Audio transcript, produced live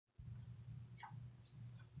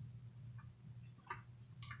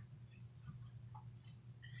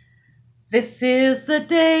This is the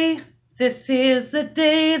day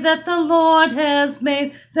that the Lord has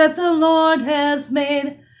made,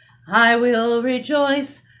 I will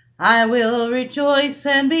rejoice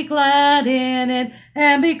and be glad in it,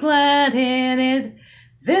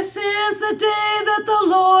 This is the day that the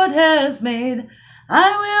Lord has made,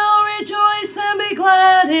 I will rejoice and be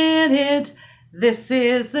glad in it. This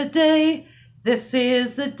is the day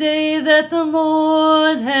that the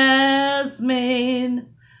Lord has made.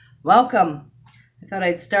 Welcome. I thought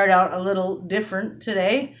I'd start out a little different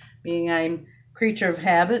today, being I'm a creature of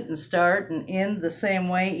habit and start and end the same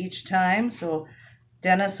way each time. So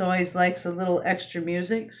Dennis always likes a little extra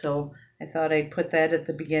music, so I thought I'd put that at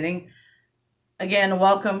the beginning. Again,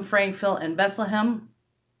 welcome Frankville and Bethlehem.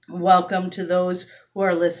 Welcome to those who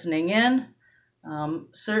are listening in.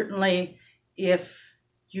 Certainly, if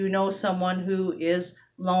you know someone who is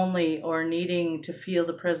lonely or needing to feel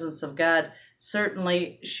the presence of God,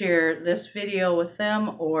 certainly share this video with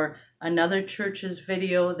them or another church's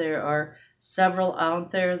video. There are several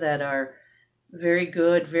out there that are very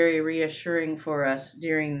good, very reassuring for us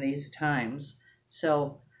during these times.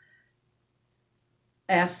 So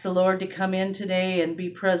ask the Lord to come in today and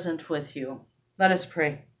be present with you. Let us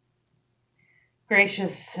pray.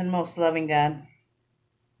 Gracious and most loving God,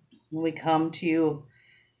 we come to you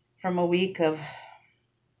from a week of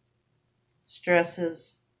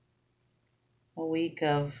stresses, a week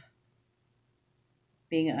of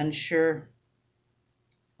being unsure,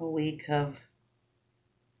 a week of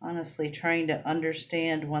honestly trying to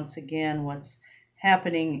understand once again what's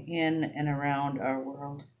happening in and around our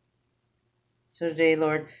world. So today,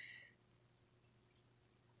 Lord,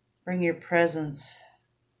 bring your presence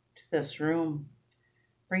to this room.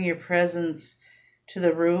 Bring your presence to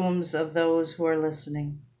the rooms of those who are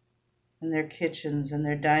listening, in their kitchens, in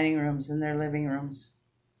their dining rooms, in their living rooms.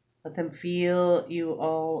 Let them feel you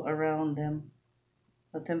all around them.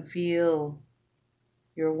 Let them feel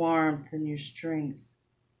your warmth and your strength.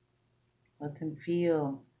 Let them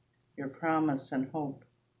feel your promise and hope.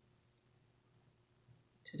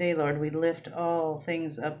 Today, Lord, we lift all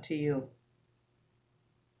things up to you,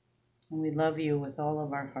 and we love you with all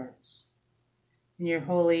of our hearts. In your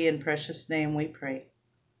holy and precious name we pray.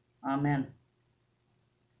 Amen.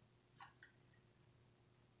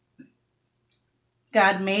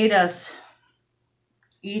 God made us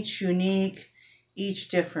each unique, each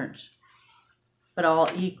different, but all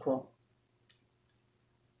equal.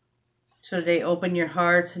 So today, open your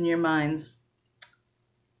hearts and your minds.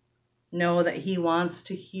 Know that He wants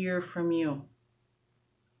to hear from you,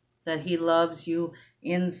 that He loves you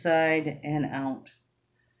inside and out.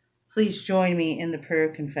 Please join me in the prayer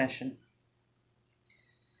confession.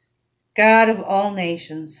 God of all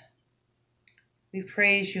nations, we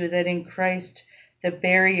praise you that in Christ the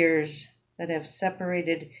barriers that have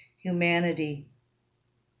separated humanity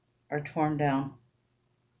are torn down.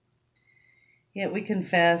 Yet we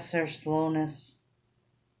confess our slowness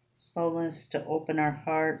to open our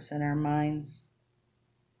hearts and our minds,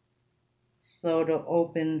 slow to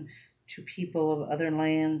open to people of other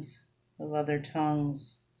lands, of other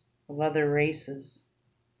tongues, of other races.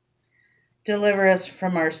 Deliver us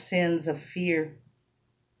from our sins of fear,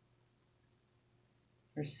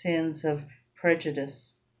 our sins of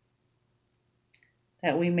prejudice,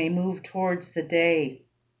 that we may move towards the day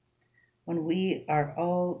when we are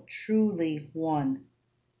all truly one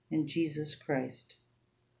in Jesus Christ.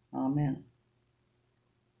 Amen.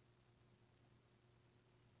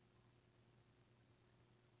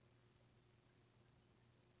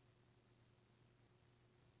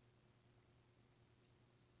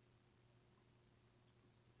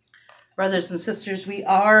 Brothers and sisters, we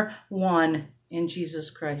are one in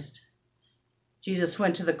Jesus Christ. Jesus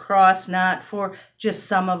went to the cross not for just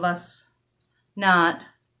some of us, not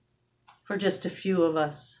for just a few of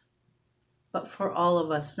us, but for all of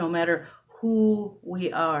us, no matter who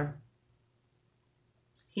we are.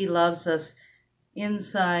 He loves us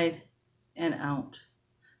inside and out.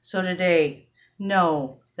 So today,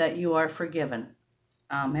 know that you are forgiven.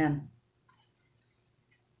 Amen.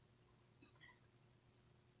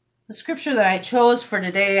 The scripture that I chose for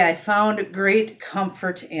today, I found great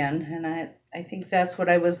comfort in, and I think that's what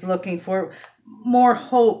I was looking for. More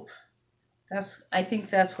hope. I think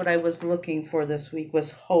that's what I was looking for this week,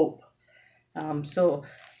 was hope. So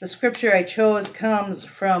the scripture I chose comes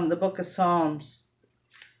from the book of Psalms,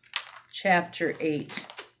 chapter 8.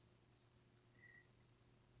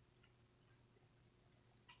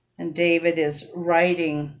 And David is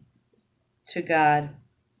writing to God.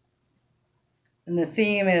 And the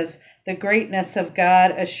theme is, the greatness of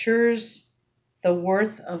God assures the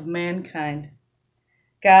worth of mankind.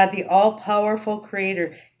 God, the all-powerful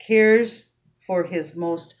creator, cares for his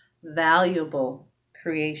most valuable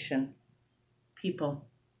creation, people.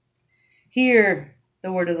 Hear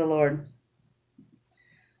the word of the Lord.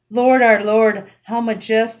 Lord, our Lord, how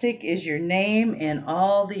majestic is your name in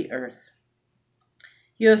all the earth.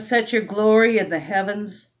 You have set your glory in the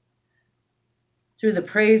heavens. Through the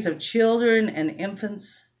praise of children and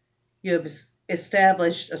infants, you have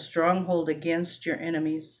established a stronghold against your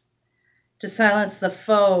enemies, to silence the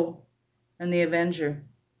foe and the avenger.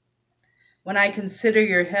 When I consider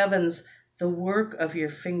your heavens, the work of your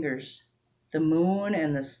fingers, the moon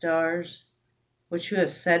and the stars, which you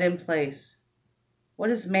have set in place, what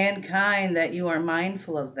is mankind that you are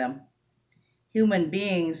mindful of them? Human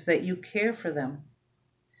beings that you care for them.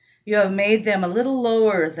 You have made them a little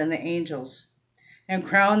lower than the angels and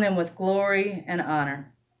crowned them with glory and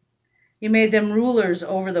honor. You made them rulers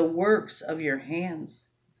over the works of your hands.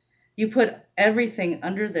 You put everything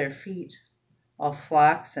under their feet, all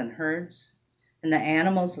flocks and herds, and the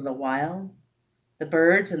animals of the wild, the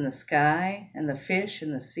birds in the sky, and the fish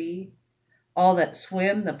in the sea, all that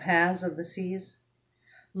swim the paths of the seas.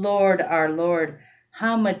 Lord, our Lord,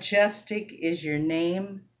 how majestic is your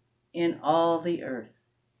name in all the earth.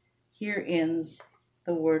 Here ends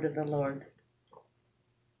the word of the Lord.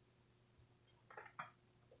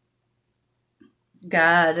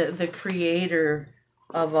 God, the creator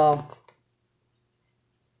of all.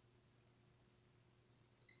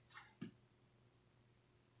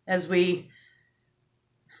 As we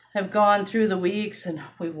have gone through the weeks and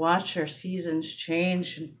we watch our seasons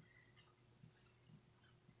change and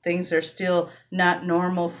things are still not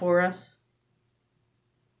normal for us,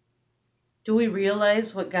 do we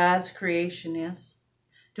realize what God's creation is?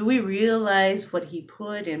 Do we realize what he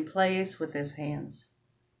put in place with his hands?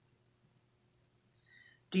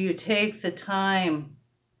 Do you take the time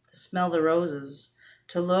to smell the roses,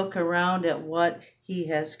 to look around at what he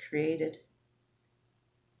has created?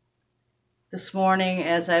 This morning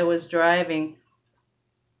as I was driving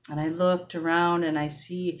and I looked around and I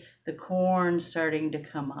see the corn starting to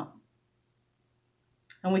come up.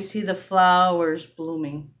 And we see the flowers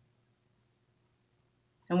blooming.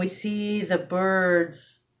 And we see the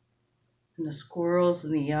birds and the squirrels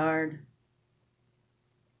in the yard.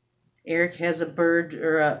 Eric has a bird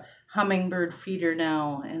or a hummingbird feeder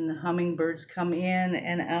now, and the hummingbirds come in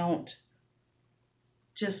and out.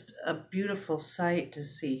 Just a beautiful sight to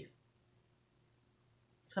see.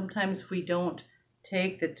 Sometimes we don't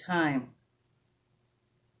take the time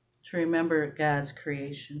to remember God's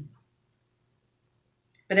creation.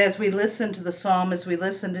 But as we listen to the psalm, as we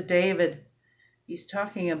listen to David, he's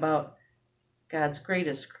talking about God's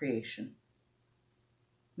greatest creation,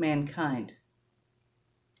 mankind,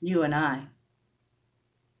 you and I.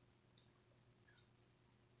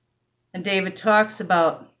 And David talks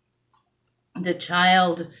about the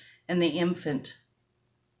child and the infant.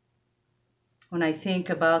 When I think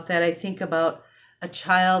about that, I think about a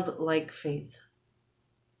childlike faith.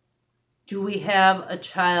 Do we have a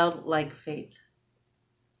childlike faith?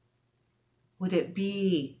 Would it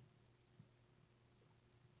be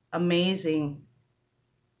amazing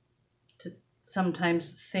to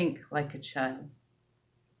sometimes think like a child?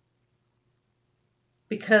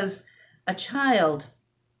 Because a child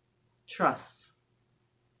trusts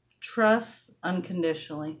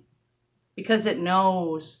unconditionally, because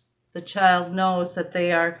the child knows that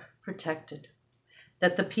they are protected,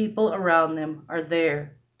 that the people around them are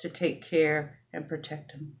there to take care and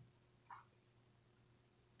protect them.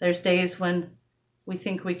 There's days when we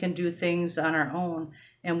think we can do things on our own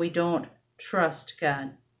and we don't trust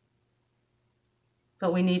God.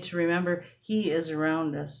 But we need to remember he is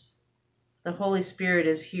around us. The Holy Spirit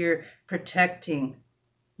is here protecting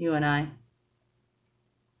you and I.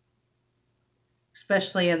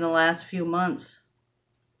 Especially in the last few months.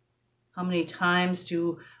 How many times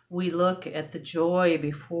do we look at the joy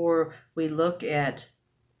before we look at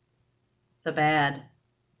the bad,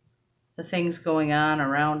 the things going on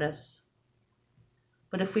around us?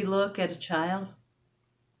 But if we look at a child,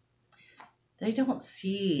 they don't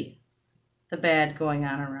see the bad going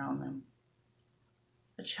on around them.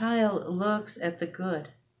 A child looks at the good.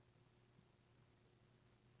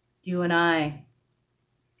 You and I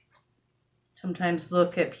sometimes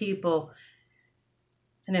look at people,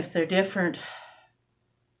 and if they're different,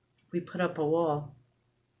 we put up a wall,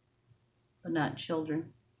 but not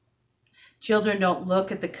children. Children don't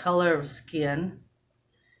look at the color of skin.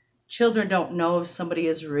 Children don't know if somebody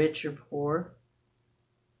is rich or poor.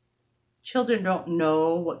 Children don't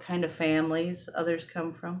know what kind of families others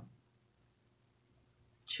come from.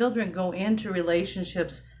 Children go into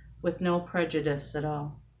relationships with no prejudice at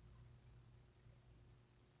all.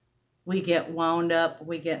 We get wound up,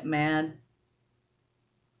 we get mad.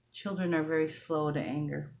 Children are very slow to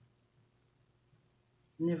anger,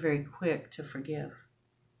 and they're very quick to forgive.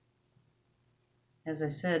 As I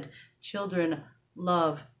said, children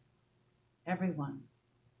love everyone.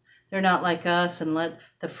 They're not like us and let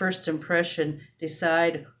the first impression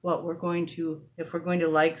decide what we're going to, if we're going to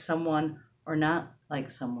like someone or not like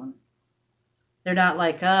someone. They're not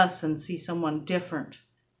like us and see someone different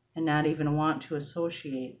and not even want to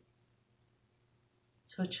associate.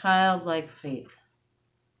 So childlike faith,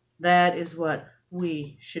 that is what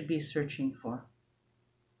we should be searching for.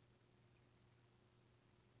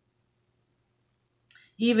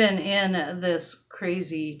 Even in this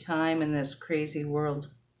crazy time, in this crazy world,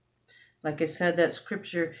 like I said, that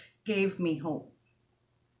scripture gave me hope.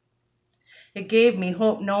 It gave me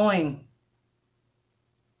hope knowing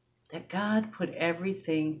that God put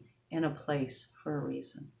everything in a place for a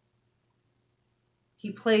reason.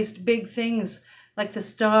 He placed big things like the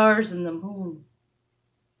stars and the moon,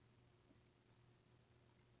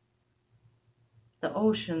 the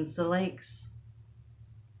oceans, the lakes.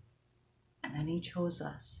 And then he chose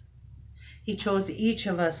us. He chose each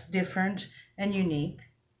of us different and unique,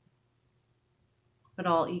 but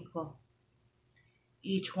all equal.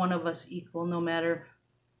 Each one of us equal, no matter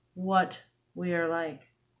what we are like,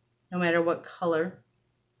 no matter what color,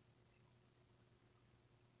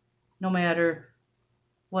 no matter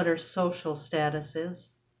what our social status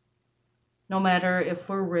is, no matter if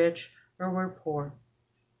we're rich or we're poor.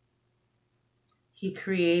 He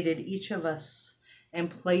created each of us and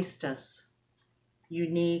placed us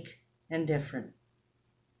unique and different.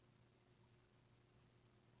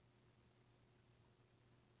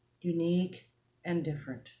 Unique and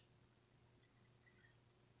different.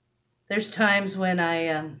 There's times when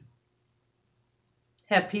I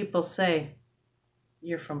have people say,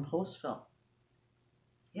 "You're from Postville."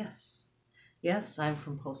 Yes, I'm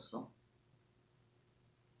from Postville.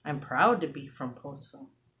 I'm proud to be from Postville.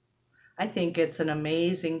 I think it's an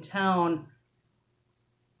amazing town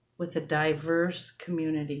with a diverse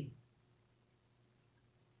community.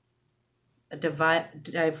 A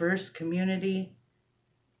diverse community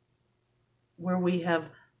where we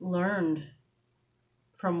have learned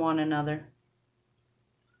from one another.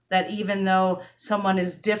 That even though someone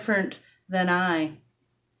is different than I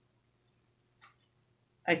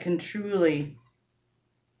can truly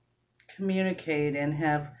communicate and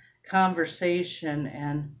have conversation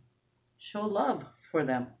and show love for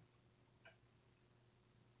them.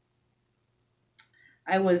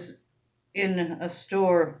 I was in a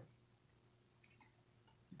store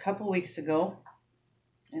a couple weeks ago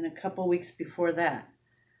and a couple weeks before that.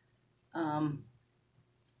 The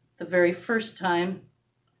very first time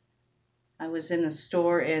I was in a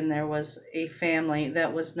store and there was a family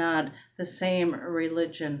that was not the same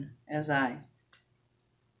religion as I,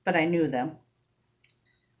 but I knew them.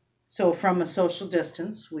 So from a social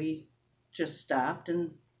distance, we just stopped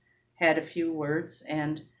and had a few words,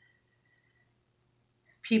 and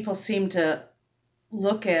people seemed to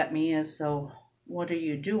look at me as though, "What are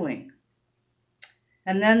you doing?"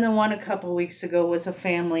 And then the one a couple weeks ago was a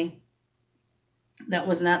family that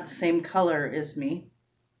was not the same color as me,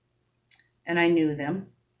 and I knew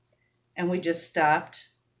them, and we just stopped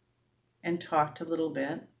and talked a little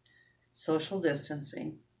bit, social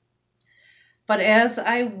distancing. But as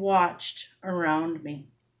I watched around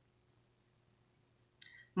me,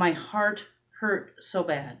 my heart hurt so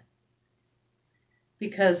bad,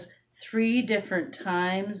 because 3 different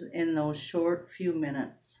times in those short few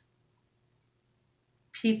minutes,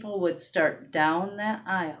 people would start down that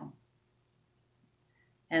aisle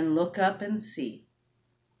and look up and see,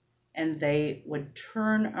 and they would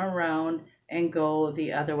turn around and go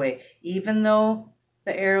the other way, even though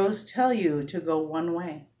the arrows tell you to go one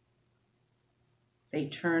way. They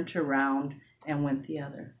turned around and went the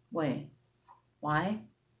other way. Why?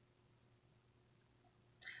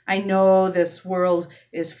 I know this world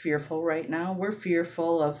is fearful right now. We're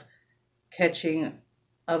fearful of catching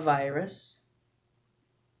a virus.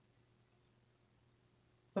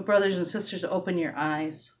 But brothers and sisters, open your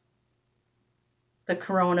eyes. The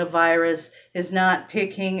coronavirus is not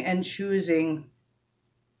picking and choosing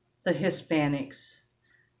the Hispanics.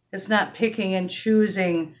 It's not picking and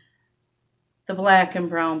choosing the black and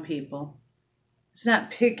brown people. It's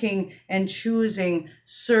not picking and choosing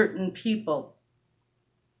certain people.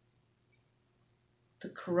 The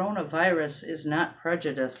coronavirus is not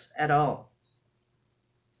prejudice at all.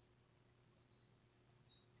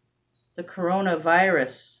 The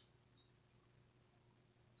coronavirus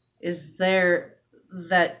is there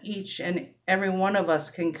that each and every one of us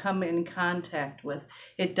can come in contact with.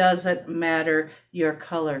 It doesn't matter your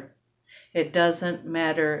color. It doesn't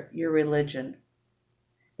matter your religion.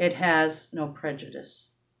 It has no prejudice.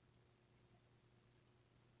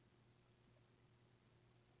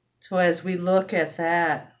 So as we look at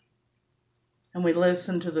that and we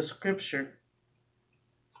listen to the scripture,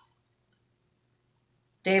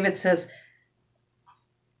 David says,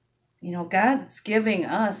 God's giving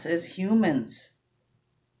us as humans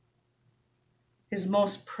His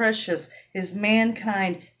most precious, His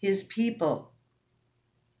mankind, His people.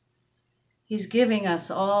 He's giving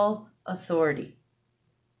us all authority.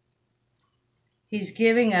 He's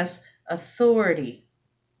giving us authority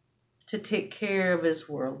to take care of His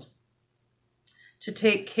world, to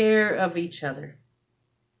take care of each other,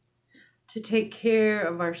 to take care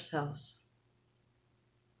of ourselves.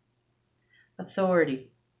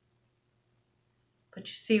 Authority. But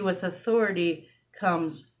you see, with authority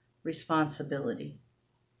comes responsibility.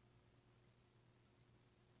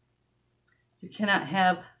 You cannot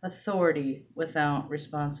have authority without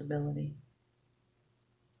responsibility.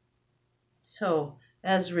 So,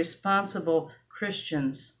 as responsible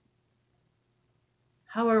Christians,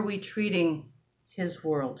 how are we treating His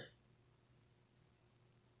world?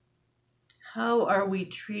 How are we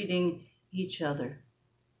treating each other?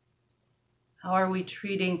 How are we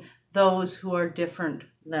treating those who are different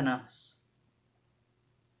than us?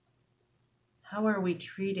 How are we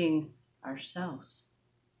treating ourselves?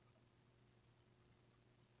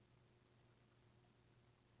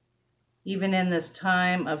 Even in this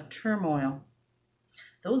time of turmoil,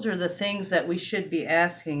 those are the things that we should be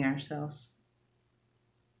asking ourselves.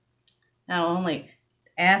 Not only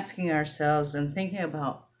asking ourselves and thinking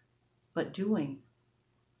about, but doing.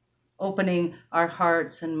 Opening our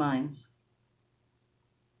hearts and minds.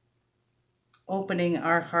 Opening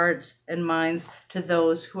our hearts and minds to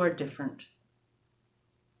those who are different.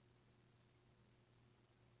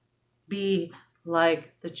 Be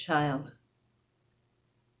like the child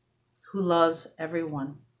who loves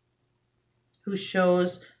everyone, who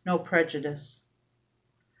shows no prejudice,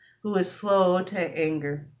 who is slow to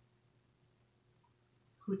anger,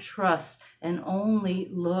 who trusts and only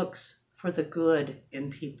looks for the good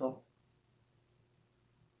in people.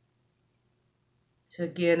 So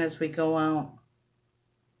again, as we go out,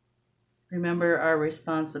 remember our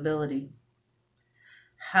responsibility.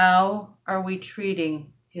 How are we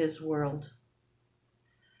treating His world?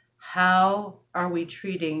 How are we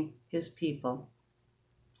treating His people?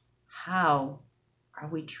 How are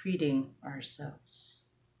we treating ourselves?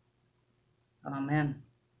 Amen.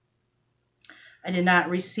 I did not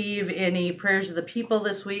receive any prayers of the people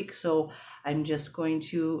this week, so I'm just going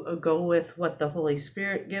to go with what the Holy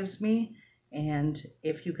Spirit gives me. And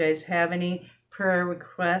if you guys have any prayer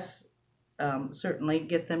requests, certainly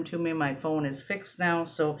get them to me. My phone is fixed now,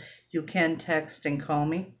 so you can text and call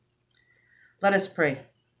me. Let us pray.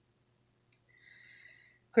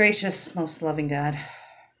 Gracious, most loving God,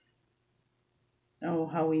 oh,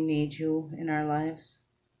 how we need You in our lives.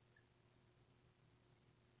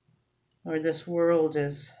 Lord, this world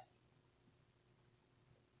is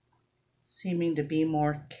seeming to be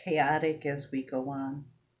more chaotic as we go on.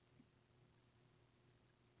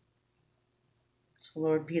 So,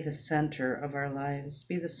 Lord, be the center of our lives.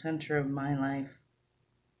 Be the center of my life.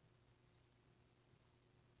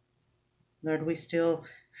 Lord, we still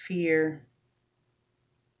fear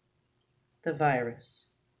the virus.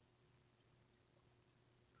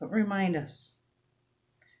 But remind us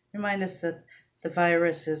that the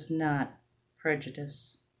virus is not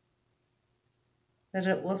prejudice, that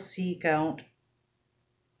it will seek out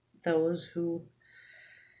those who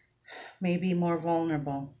may be more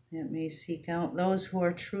vulnerable. It may seek out those who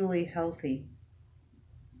are truly healthy.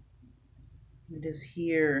 It is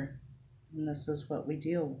here, and this is what we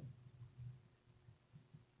deal with.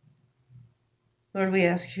 Lord, we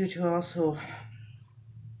ask You to also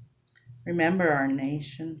remember our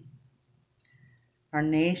nation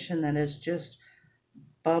that is just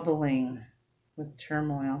bubbling with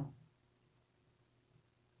turmoil.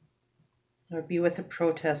 Lord, be with the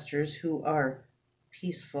protesters who are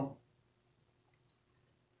peaceful,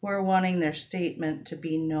 who are wanting their statement to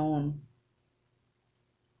be known,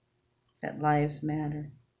 that lives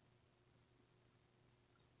matter.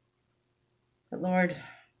 But Lord,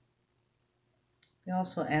 we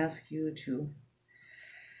also ask You to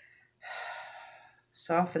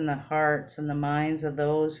soften the hearts and the minds of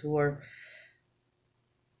those who are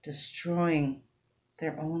destroying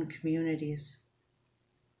their own communities,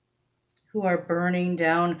 who are burning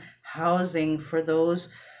down housing for those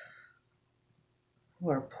who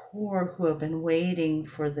are poor, who have been waiting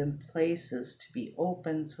for the places to be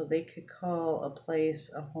open so they could call a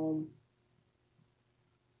place a home.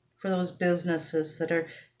 for those businesses that are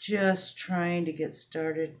just trying to get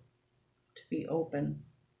started to be open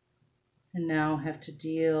and now have to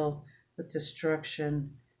deal with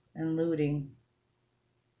destruction and looting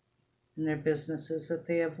in their businesses that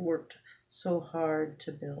they have worked so hard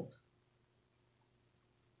to build.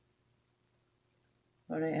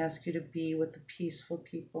 Lord, I ask you to be with the peaceful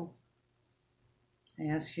people. I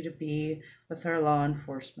ask you to be with our law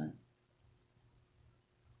enforcement.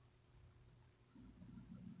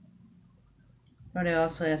 Lord, I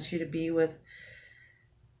also ask you to be with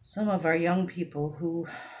some of our young people who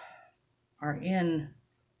are in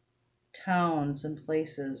towns and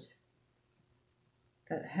places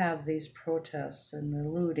that have these protests and the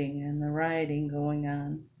looting and the rioting going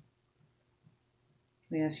on.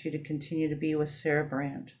 We ask you to continue to be with Sarah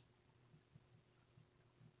Brandt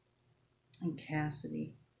and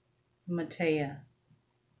Cassidy, and Matea,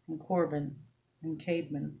 and Corbin, and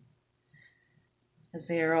Cademan, as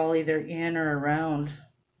they are all either in or around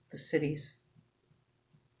the cities.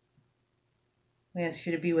 We ask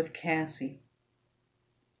you to be with Cassie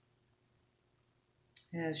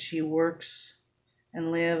as she works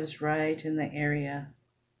and lives right in the area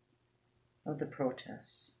of the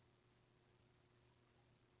protests.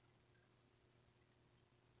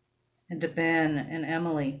 And to Ben and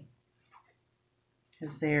Emily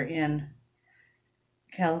as they're in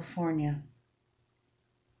California.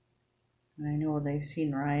 And I know they've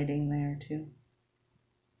seen rioting there too.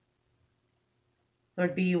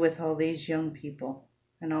 Lord, be with all these young people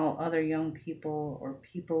and all other young people or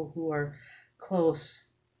people who are close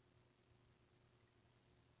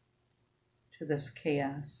to this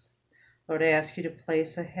chaos. Lord, I ask you to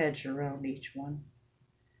place a hedge around each one,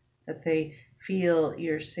 that they feel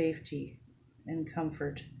your safety and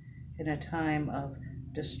comfort in a time of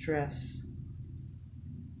distress.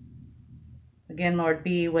 Again, Lord,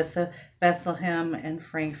 be with the Bethlehem and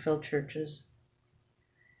Frankville churches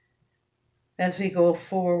as we go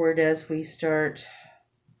forward, as we start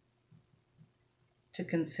to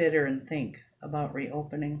consider and think about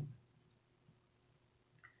reopening.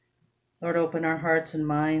 Lord, open our hearts and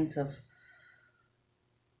minds of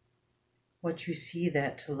what you see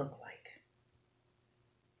that to look like.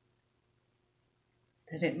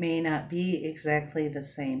 That it may not be exactly the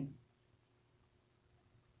same.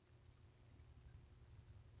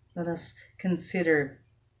 Let us consider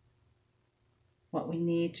what we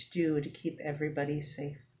need to do to keep everybody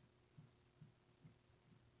safe,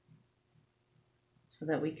 so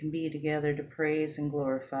that we can be together to praise and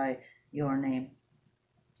glorify your name.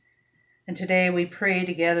 And today we pray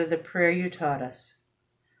together the prayer you taught us.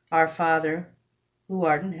 Our Father, who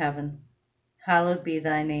art in heaven, hallowed be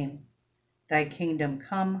thy name. Thy kingdom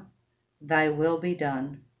come, thy will be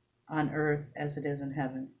done, on earth as it is in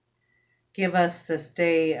heaven. Give us this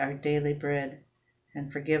day our daily bread,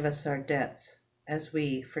 and forgive us our debts, as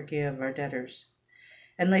we forgive our debtors.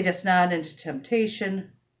 And lead us not into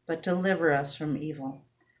temptation, but deliver us from evil.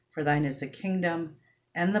 For thine is the kingdom,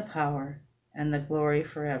 and the power, and the glory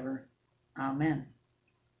forever. Amen.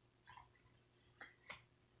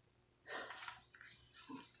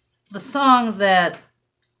 The song that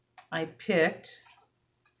I picked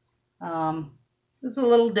is a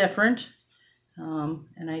little different, and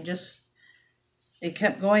it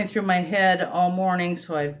kept going through my head all morning,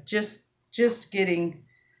 so I'm just getting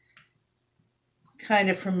kind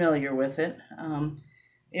of familiar with it.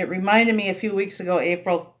 It reminded me a few weeks ago,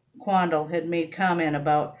 April Quandle had made comment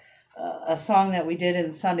about a song that we did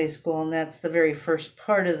in Sunday school, and that's the very first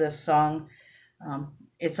part of this song.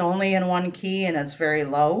 It's only in one key, and it's very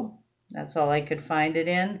low. That's all I could find it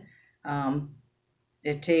in.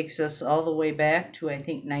 It takes us all the way back to, I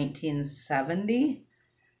think, 1970.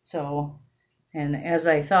 So, and as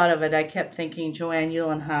I thought of it, I kept thinking Joanne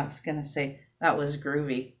Eulenhock's going to say, that was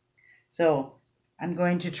groovy. So I'm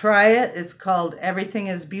going to try it. It's called Everything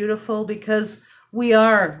is Beautiful, because we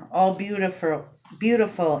are all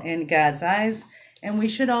beautiful in God's eyes, and we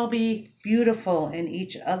should all be beautiful in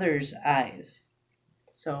each other's eyes.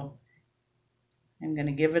 So I'm going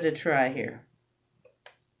to give it a try here.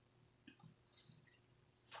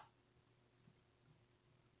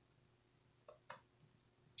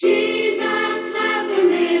 Jesus loves the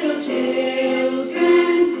little children,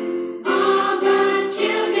 all the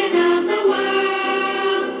children of the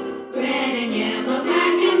world. Red and yellow,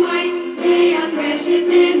 black and white, they are precious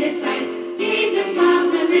in His sight. Jesus loves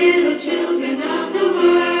the little children of the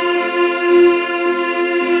world.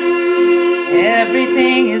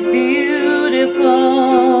 Everything is beautiful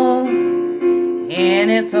in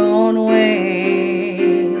its own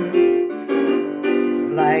way,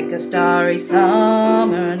 like a starry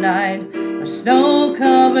summer night a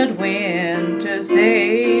snow-covered winter's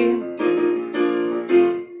day.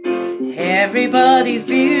 Everybody's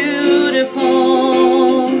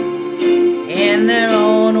beautiful in their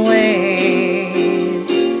own way.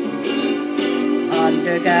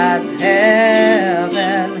 Under God's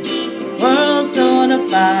heaven, the world's gonna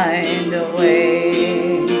find a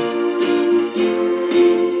way.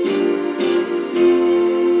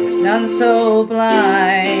 There's none so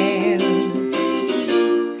blind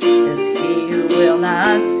as he who will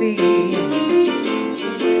not see.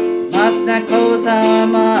 Must not close our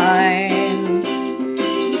minds,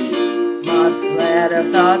 must let our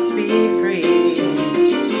thoughts be free.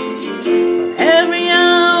 For every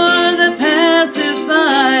hour that passes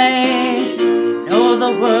by, you know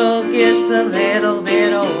the world gets a little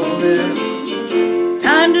bit older. It's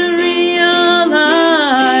time to realize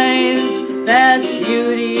that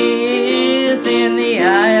beauty is in the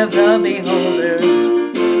eye of the beholder.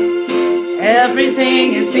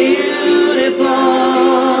 Everything is beautiful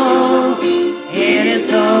in its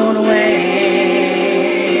own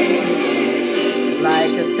way,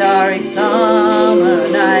 like a starry summer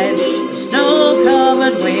night, a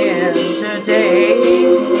snow-covered winter day.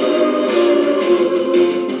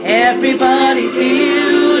 Everybody's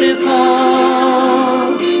beautiful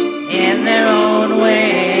in their own way.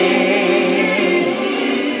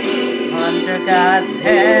 Under God's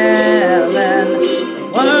heaven, the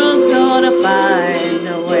world's gonna find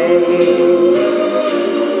a way.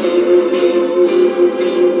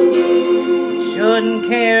 Shouldn't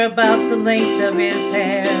care about the length of his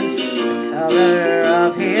hair, the color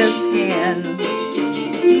of his skin.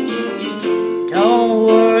 Don't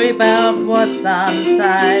worry about what's on the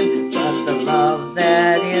side, but the love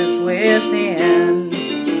that is within.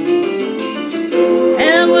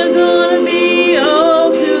 And we're gonna be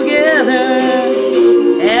all together.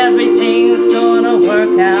 Everything's gonna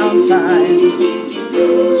work out fine.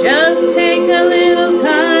 Just take a little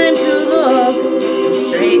time to look and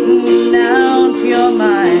straighten out your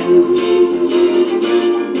mind.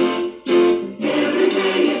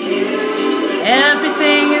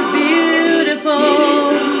 Everything is beautiful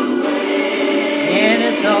in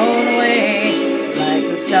its own way, like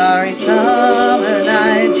a starry summer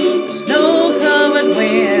night, a snow-covered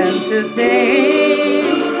winter's day.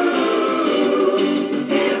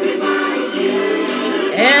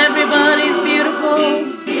 Everybody's beautiful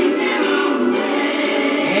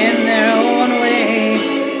in their own way,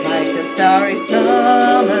 like a starry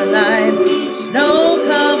summer night, a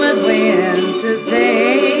snow-covered winter's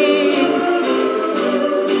day.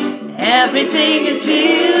 Everything is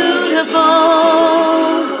beautiful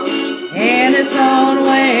in its own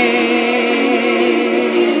way.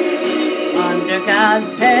 Under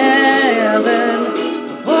God's heaven,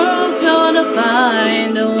 the world's gonna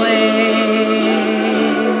find a way.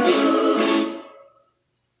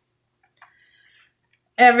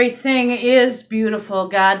 Everything is beautiful.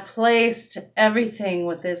 God placed everything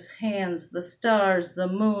with his hands, the stars, the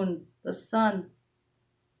moon, the sun,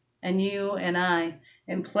 and you and I,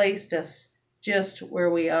 and placed us just where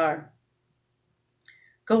we are.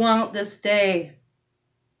 Go out this day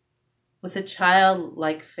with a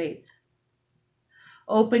childlike faith.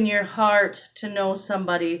 Open your heart to know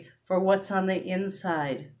somebody for what's on the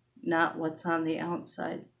inside, not what's on the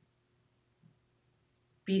outside.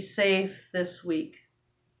 Be safe this week.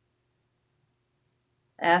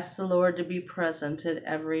 Ask the Lord to be present at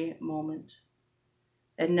every moment.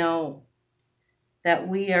 And know that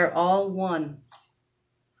we are all one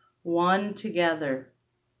together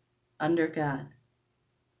under God.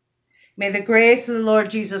 May the grace of the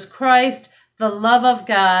Lord Jesus Christ, the love of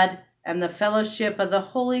God, and the fellowship of the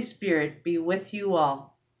Holy Spirit be with you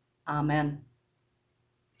all. Amen.